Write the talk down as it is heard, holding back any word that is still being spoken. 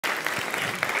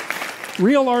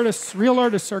Real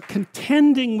artists are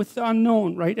contending with the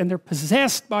unknown, right? And they're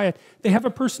possessed by it. They have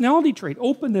a personality trait,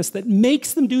 openness, that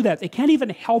makes them do that. They can't even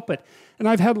help it. And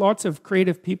I've had lots of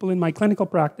creative people in my clinical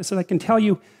practice, and I can tell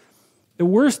you the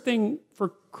worst thing for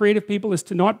creative people is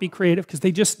to not be creative because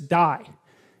they just die.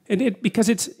 And because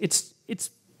it's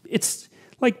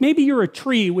like maybe you're a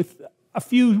tree with a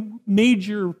few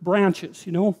major branches,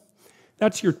 you know?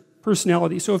 That's your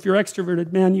personality. So if you're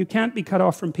extroverted, man, you can't be cut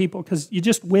off from people because you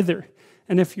just wither.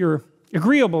 And if you're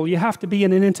agreeable, you have to be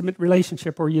in an intimate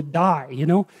relationship or you die, you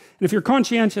know? And if you're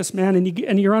conscientious, man,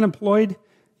 and you're unemployed,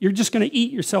 you're just going to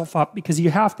eat yourself up because you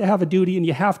have to have a duty and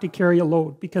you have to carry a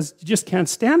load because you just can't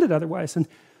stand it otherwise. And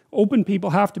open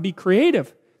people have to be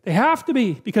creative. They have to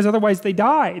be, because otherwise they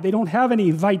die. They don't have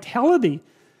any vitality.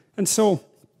 And so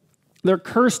they're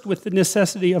cursed with the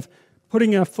necessity of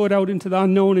putting a foot out into the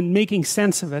unknown and making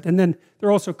sense of it. And then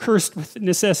they're also cursed with the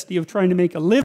necessity of trying to make a living.